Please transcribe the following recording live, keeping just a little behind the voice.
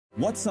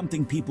What's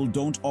something people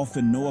don't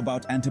often know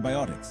about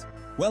antibiotics?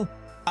 Well,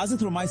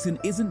 azithromycin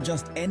isn't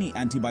just any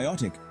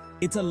antibiotic,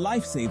 it's a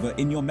lifesaver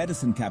in your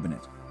medicine cabinet.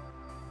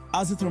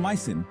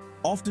 Azithromycin,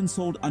 often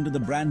sold under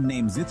the brand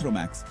name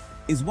Zithromax,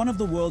 is one of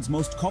the world's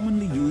most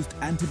commonly used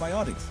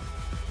antibiotics.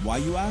 Why,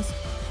 you ask?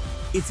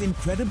 It's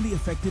incredibly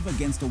effective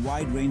against a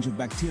wide range of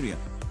bacteria,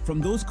 from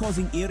those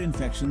causing ear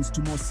infections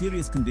to more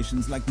serious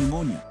conditions like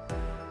pneumonia.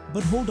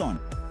 But hold on,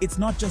 it's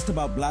not just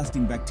about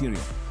blasting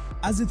bacteria.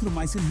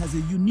 Azithromycin has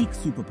a unique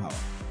superpower,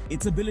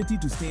 its ability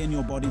to stay in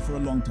your body for a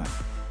long time.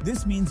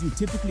 This means you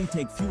typically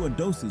take fewer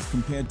doses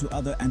compared to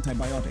other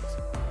antibiotics.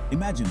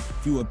 Imagine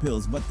fewer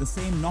pills but the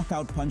same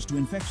knockout punch to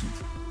infections.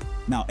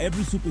 Now,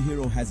 every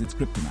superhero has its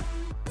kryptonite.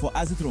 For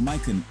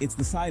azithromycin, it's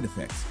the side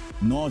effects: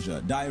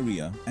 nausea,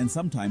 diarrhea, and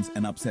sometimes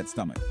an upset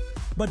stomach.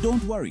 But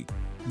don't worry,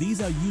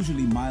 these are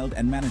usually mild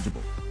and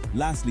manageable.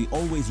 Lastly,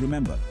 always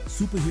remember,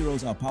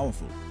 superheroes are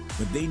powerful,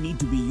 but they need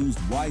to be used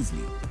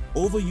wisely.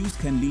 Overuse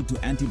can lead to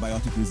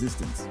antibiotic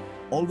resistance.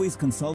 Always consult